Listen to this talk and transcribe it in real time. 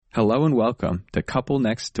Hello and welcome to Couple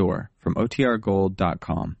Next Door from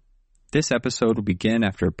OTRGold.com. This episode will begin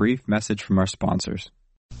after a brief message from our sponsors.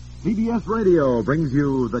 CBS Radio brings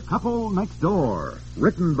you The Couple Next Door,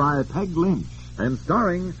 written by Peg Lynch and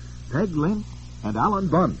starring Peg Lynch and Alan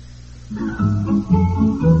Bunce.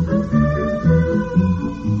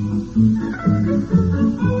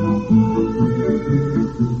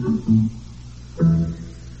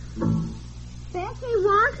 Bessie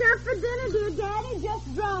wants up for dinner, dear Daddy.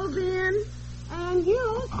 Just drove in. And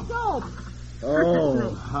you, soap.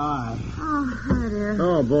 Oh, hi. Oh, hi, dear.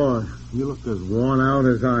 Oh, boy. You look as worn out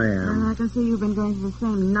as I am. I can see you've been going through the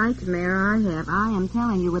same nightmare I have. I am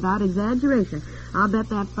telling you without exaggeration. I'll bet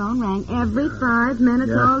that phone rang every 5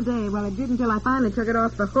 minutes all day. Well, it did until I finally took it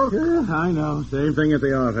off the hook. Yeah, I know. Same thing at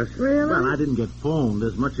the office. Really? Well, I didn't get phoned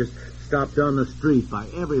as much as stopped on the street by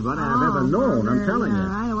everybody I've ever known, I'm telling you.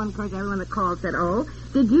 I know, of course, everyone that called said, oh,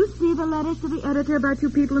 did you see the letters to the editor about 2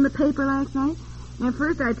 people in the paper last night? At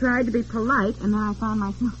first I tried to be polite, and then I found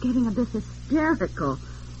myself getting a bit hysterical.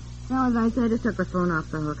 So, as I said, I just took the phone off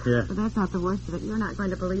the hook. Yeah. But that's not the worst of it. You're not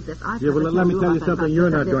going to believe this. Let me tell you something you're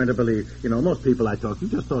not going to believe. You know, most people I talk to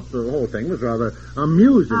just thought the whole thing was rather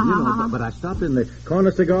amusing, But I stopped in the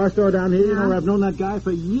corner cigar store down here. You know, I've known that guy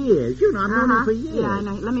for years. You know, I've known him for years. Yeah, I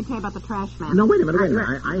know. Let me tell you about the trash man. No, wait a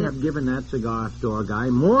minute. I have given that cigar store guy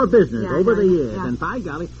more business over the years. Yeah. And by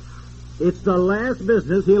golly, it's the last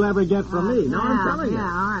business he'll ever get from me. No, I'm telling you. Yeah,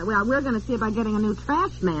 all right. Well, we're going to see about getting a new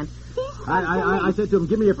trash man. I said to him,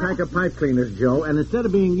 give me a pack of pipe cleaners, Joe. And instead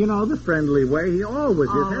of being, the friendly way, he always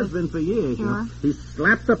has been for years. Sure. You know. He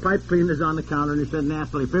slapped the pipe cleaners on the counter and he said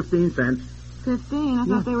nastily, 15 cents. 15? I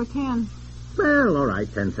thought they were 10. Well, all right,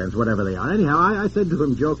 10 cents, whatever they are. Anyhow, I said to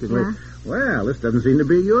him jokingly, well, this doesn't seem to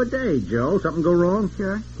be your day, Joe. Something go wrong?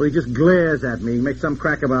 Sure. Well, he just glares at me, makes some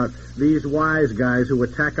crack about these wise guys who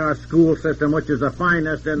attack our school system, which is the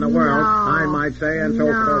finest in the world, I might say, and so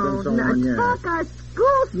forth and so on. Yeah. Attack our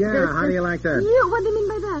school system. Yeah, how do you like that? What do you mean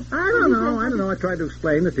by that? I don't know. I tried to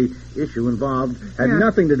explain that the issue involved had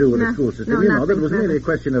nothing to do with the school system. That it was merely a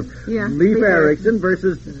question of Leif Erikson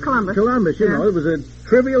versus Columbus. You know, it was a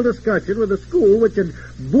trivial discussion with a school which had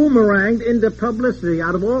boomeranged into publicity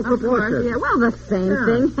out of all proportion. Yeah, well, the same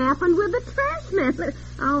thing happened with the trash man.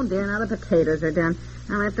 Oh, dear, now the potatoes are done.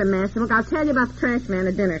 I'll have to mash them. Look, I'll tell you about the trash man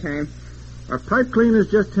at dinner time. Are pipe cleaners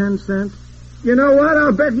just 10 cents? You know what?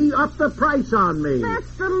 I'll bet he upped the price on me.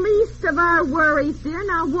 That's the least of our worries, dear.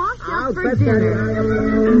 Now wash up for bet dinner.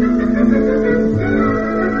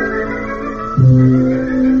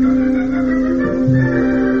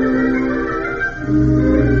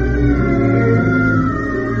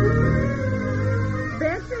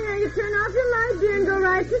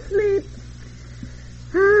 To sleep.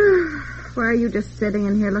 Why are you just sitting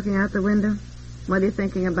in here looking out the window? What are you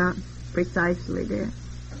thinking about precisely, dear?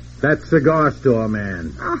 That cigar store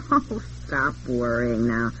man. Oh, stop worrying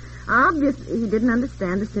now. Obviously, he didn't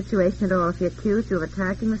understand the situation at all if he accused you of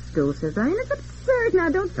attacking the school system. I mean, it's absurd. Now,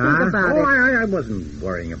 don't think about it. I wasn't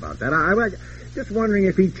worrying about that. I was just wondering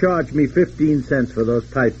if he charged me 15 cents for those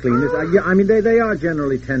pipe cleaners. I mean, they are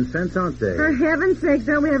generally 10 cents, aren't they? For heaven's sake,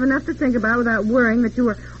 don't we have enough to think about without worrying that you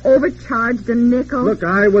were overcharged a nickel? Look,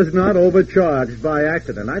 I was not overcharged by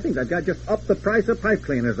accident. I think that guy just upped the price of pipe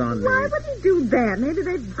cleaners on me. Why would he do that? Maybe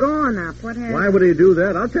they've gone up. What happened? Why would he do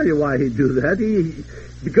that? I'll tell you why he'd do that.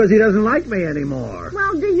 Because he doesn't like me anymore.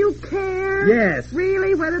 Well, do you care? Yes.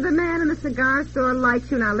 Really? Whether the man in the cigar store likes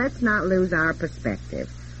you? Now, let's not lose our perspective.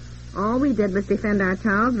 All we did was defend our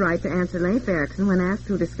child's right to answer Leif Erikson when asked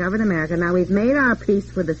who discovered America. Now, we've made our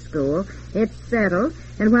peace with the school. It's settled.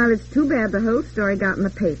 And while it's too bad the whole story got in the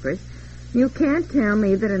papers, you can't tell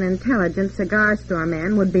me that an intelligent cigar store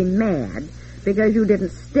man would be mad because you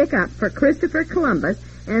didn't stick up for Christopher Columbus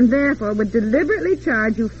and therefore would deliberately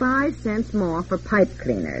charge you 5 cents more for pipe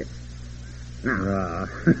cleaners. Now,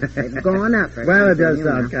 they've gone up. Well, it does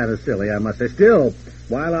sound kind of silly, I must say. Still,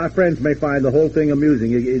 while our friends may find the whole thing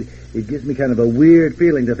amusing, it gives me kind of a weird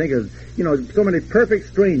feeling to think of, so many perfect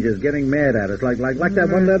strangers getting mad at us. Like that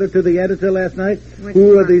one letter to the editor last night.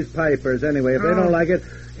 Who are these pipers, anyway? If they don't like it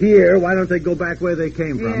here, why don't they go back where they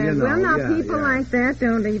came from, Well, now, people like that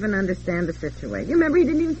don't even understand the situation. You remember he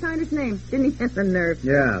didn't even sign his name. Didn't he have the nerve?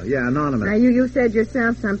 Yeah, anonymous. Now, you said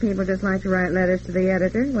yourself some people just like to write letters to the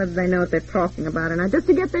editor, whether they know what they're talking about or not, just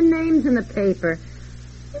to get their names in the paper.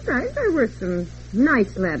 Besides, there were some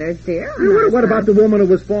nice letters, dear. What about the woman who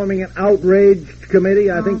was forming an outrage committee?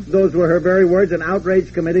 I think those were her very words, an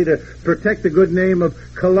outrage committee to protect the good name of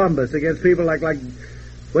Columbus against people like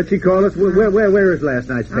what'd she call us? Where is last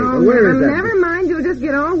night's paper? Where is that? Never mind, you'll just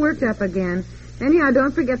get all worked up again. Anyhow,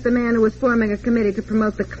 don't forget the man who was forming a committee to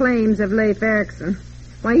promote the claims of Leif Erikson.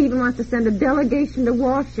 Why, he even wants to send a delegation to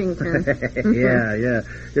Washington. Yeah.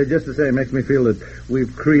 Just the same, it makes me feel that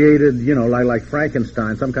we've created, like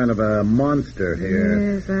Frankenstein, some kind of a monster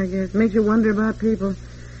here. Yes, I guess. Makes you wonder about people.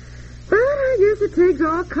 But I guess it takes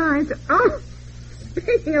all kinds. Oh,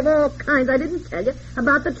 speaking of all kinds, I didn't tell you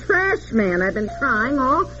about the trash man. I've been trying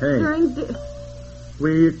all during...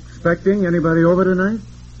 We expecting anybody over tonight?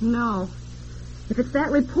 No. If it's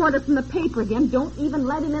that reporter from the paper again, don't even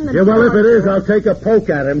let him in the door. Yeah, well, if it is, sir. I'll take a poke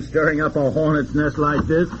at him stirring up a hornet's nest like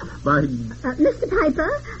this. Mr.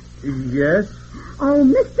 Piper? Yes? Oh,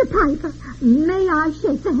 Mr. Piper, may I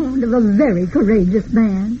shake the hand of a very courageous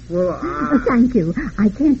man? Well, thank you. I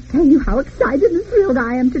can't tell you how excited and thrilled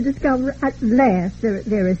I am to discover at last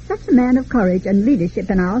there is such a man of courage and leadership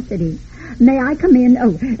in our city. May I come in?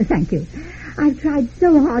 Oh, thank you. I've tried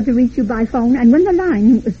so hard to reach you by phone, and when the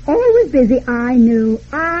line was always busy, I knew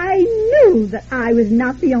that I was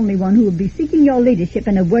not the only one who would be seeking your leadership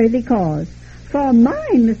in a worthy cause. For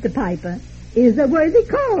mine, Mr. Piper, is a worthy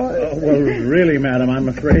cause. Well, really, madam, I'm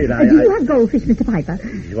afraid do you have goldfish, Mr. Piper?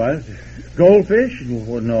 What? Goldfish?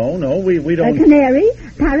 Well, no, we don't... A canary?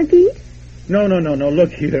 Parakeet? No.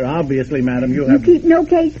 Look here, obviously, madam, you keep no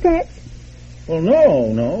cage pets? Well,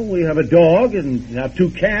 no. We have a dog and have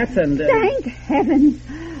 2 cats and... Thank heavens.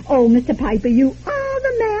 Oh, Mr. Piper, you are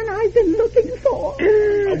the man I've been looking for.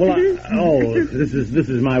 This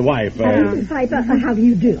is my wife. Mr. Piper, how do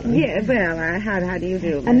you do? Yeah, well, how do you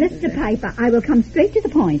do? Mr. Piper, I will come straight to the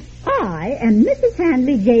point. I am Mrs.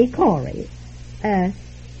 Handley J. Corey.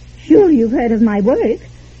 Sure you've heard of my work.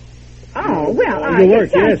 Oh, well,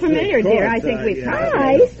 it sounds familiar, dear. I think we've talked.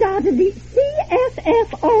 I started the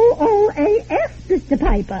CFFOOAF, Mr.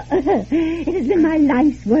 Piper. It has been my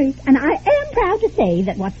life's work, and I am proud to say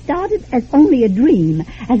that what started as only a dream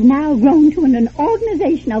has now grown to an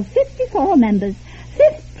organization of 54 members.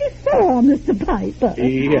 54, Mr. Piper.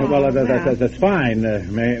 Yeah, well, that's fine.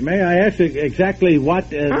 May I ask exactly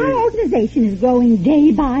what... Our organization is growing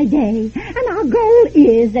day by day, and our goal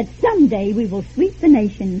is that someday we will sweep the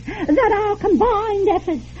nation, that our combined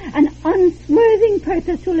efforts and unswerving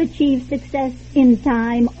purpose will achieve success in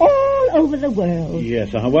time all over the world.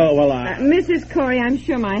 Yes, Mrs. Corey, I'm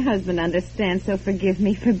sure my husband understands, so forgive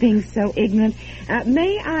me for being so ignorant.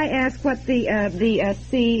 May I ask what the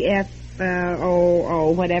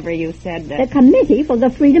whatever you said. The Committee for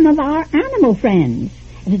the Freedom of Our Animal Friends.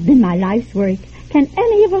 It has been my life's work. Can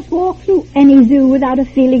any of us walk through any zoo without a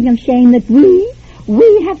feeling of shame that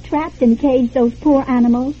we have trapped and caged those poor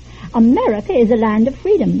animals? America is a land of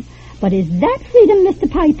freedom. But is that freedom, Mr.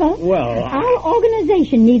 Piper? Well, Our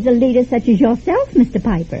organization needs a leader such as yourself, Mr.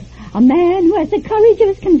 Piper. A man who has the courage of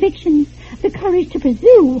his convictions, the courage to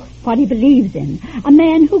pursue what he believes in. A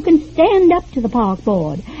man who can stand up to the park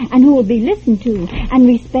board and who will be listened to and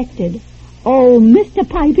respected. Oh, Mr.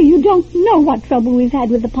 Piper, you don't know what trouble we've had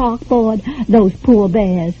with the park board. Those poor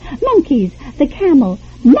bears, monkeys, the camel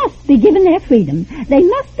must be given their freedom. They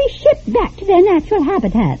must be shipped back to their natural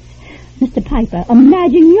habitats. Mr. Piper,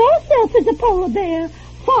 imagine yourself as a polar bear,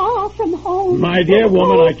 far from home. My dear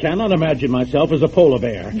woman, I cannot imagine myself as a polar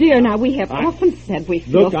bear. Dear, now, we have often said we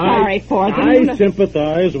feel sorry for them. I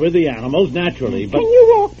sympathize with the animals, naturally, but... Can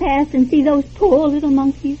you walk past and see those poor little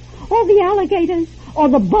monkeys, or the alligators, or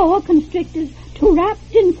the boa constrictors,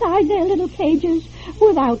 trapped inside their little cages,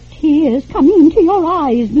 without tears coming into your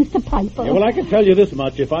eyes, Mr. Piper? Yeah, well, I can tell you this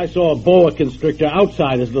much. If I saw a boa constrictor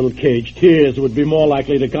outside his little cage, tears would be more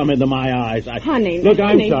likely to come into my eyes. Honey, Look,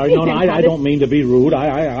 I'm sorry. No, I don't mean to be rude.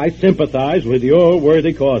 I sympathize with your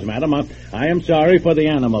worthy cause, madam. I am sorry for the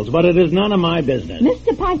animals, but it is none of my business.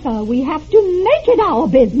 Mr. Piper, we have to make it our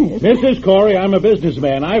business. Mrs. Corey, I'm a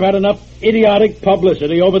businessman. I've had enough idiotic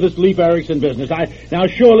publicity over this Leif Erikson business. Now,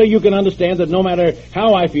 surely you can understand that no matter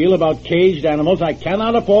how I feel about caged animals, I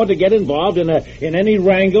cannot afford to get involved in any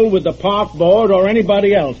wrangle with the park board or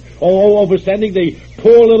anybody else, over sending the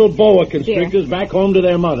poor little boa constrictors back home to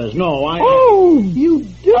their mothers. No, Oh, you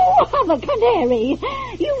do have a canary.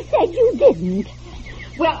 You said you didn't.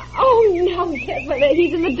 Well, no,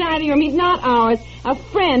 he's in the dining room. He's not ours. A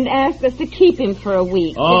friend asked us to keep him for a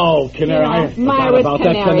week. Oh, canary. I forgot Myra's about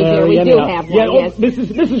that canary, canary. dear. We do have one, yes.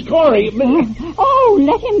 Mrs. Corey. Oh,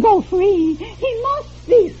 let him go free. He must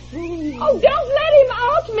be free. Oh, don't let him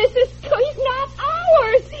out, Mrs. He's not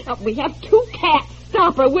ours. We have 2 cats.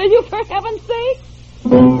 Stop her, will you, for heaven's sake?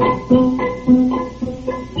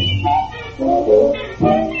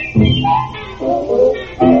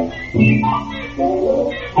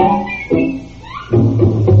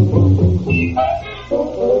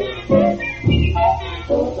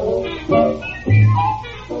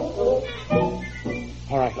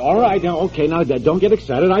 All right. Now, Okay, now, don't get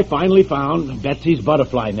excited. I finally found Betsy's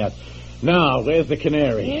butterfly net. Now, where's the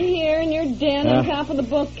canary? In here in your den on top of the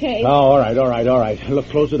bookcase. Oh, all right. Look,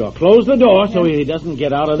 close the door. Close the door so he doesn't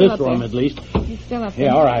get out of this room, at least. He's still up there.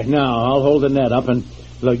 Yeah, all right. Now, I'll hold the net up and...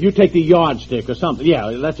 Look, you take the yardstick or something.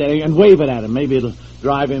 Yeah, that's it. And wave it at him. Maybe it'll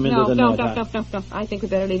drive him into the net. No. I think we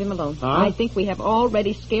better leave him alone. Huh? I think we have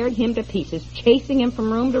already scared him to pieces, chasing him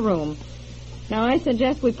from room to room. Now, I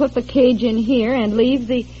suggest we put the cage in here and leave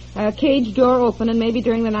the cage door open, and maybe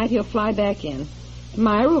during the night he'll fly back in.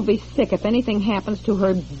 Myra will be sick if anything happens to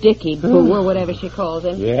her Dickie Boo or whatever she calls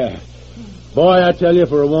him. Yeah. Boy, I tell you,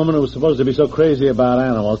 for a woman who was supposed to be so crazy about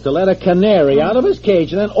animals, to let a canary out of his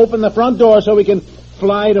cage and then open the front door so he can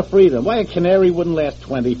fly to freedom. Why, a canary wouldn't last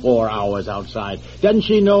 24 hours outside. Doesn't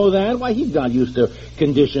she know that? Why, he's not used to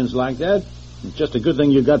conditions like that. It's just a good thing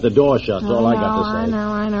you got the door shut. That's all I got to say.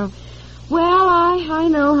 I know. Well, I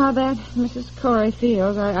know how that Mrs. Corey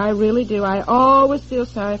feels. I really do. I always feel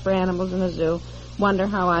sorry for animals in the zoo. Wonder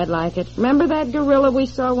how I'd like it. Remember that gorilla we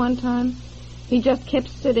saw one time? He just kept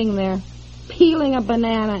sitting there, peeling a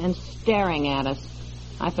banana and staring at us.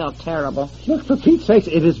 I felt terrible. Look, for Pete's sake,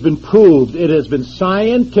 it has been proved. It has been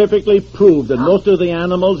scientifically proved that most of the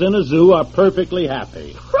animals in a zoo are perfectly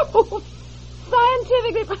happy. Proof?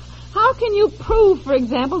 Scientifically? How can you prove, for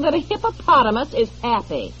example, that a hippopotamus is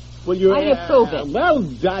happy? Well, how do you prove it? Well,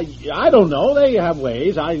 I don't know. They have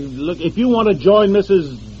ways. Look, if you want to join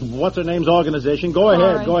Mrs. What's-her-name's organization, go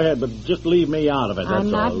ahead. Right. Go ahead, but just leave me out of it,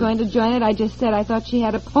 I'm not going to join it. I just said I thought she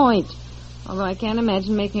had a point. Although I can't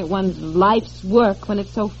imagine making it one's life's work when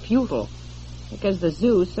it's so futile. Because the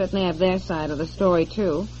zoos certainly have their side of the story,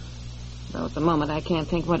 too. Though at the moment I can't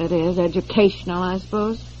think what it is. Educational, I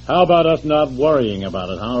suppose. How about us not worrying about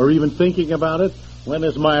it, huh? Or even thinking about it? When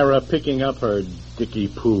is Myra picking up her Dickie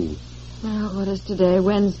Pooh? Well, what is today?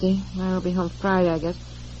 Wednesday. Myra will be home Friday, I guess.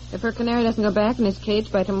 If her canary doesn't go back in his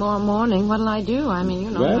cage by tomorrow morning, what'll I do? I mean, you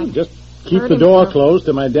know... Well, just keep the door closed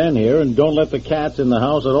to my den here and don't let the cats in the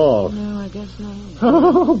house at all. No, I guess not.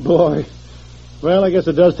 Oh, boy. Well, I guess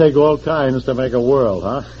it does take all kinds to make a world,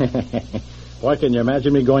 huh? Why, can you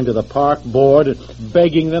imagine me going to the park board and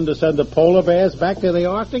begging them to send the polar bears back to the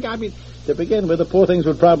Arctic? I mean, to begin with, the poor things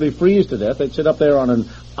would probably freeze to death. They'd sit up there on an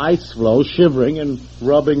ice floe, shivering and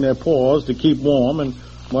rubbing their paws to keep warm and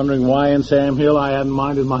wondering why in Sam Hill I hadn't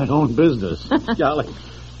minded my own business. Golly.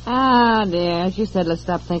 Ah, dear. As you said, let's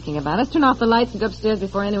stop thinking about it. Let's turn off the lights and go upstairs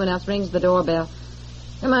before anyone else rings the doorbell.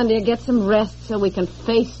 Come on, dear, get some rest so we can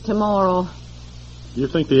face tomorrow. You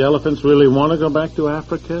think the elephants really want to go back to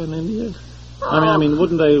Africa and India? Oh. I mean,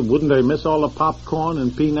 wouldn't they miss all the popcorn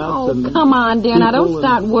and peanuts? Oh, and come on, dear. Now, don't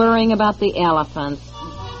start worrying about the elephants.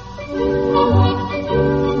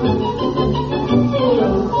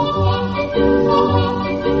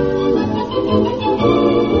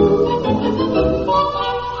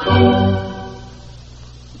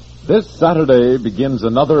 This Saturday begins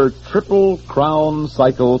another Triple Crown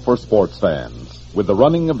cycle for sports fans with the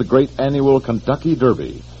running of the great annual Kentucky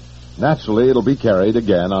Derby. Naturally, it'll be carried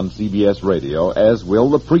again on CBS Radio, as will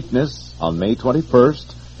the Preakness on May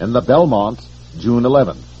 21st and the Belmont June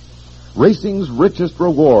 11th. Racing's richest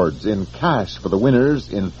rewards in cash for the winners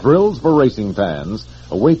in thrills for racing fans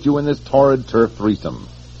await you in this torrid turf threesome.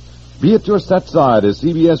 Be at your set side as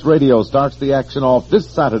CBS Radio starts the action off this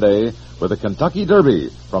Saturday with the Kentucky Derby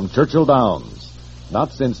from Churchill Downs.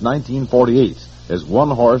 Not since 1948 has one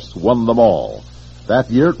horse won them all. That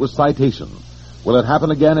year it was Citation. Will it happen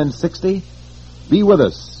again in 60? Be with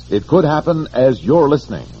us. It could happen as you're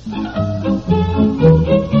listening.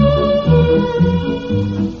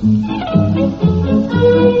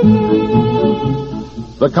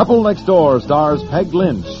 The Couple Next Door stars Peg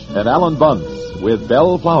Lynch and Alan Bunce with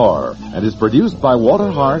Belle Flower and is produced by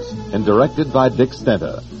Walter Hart and directed by Dick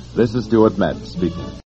Stenta. This is Stuart Metz speaking.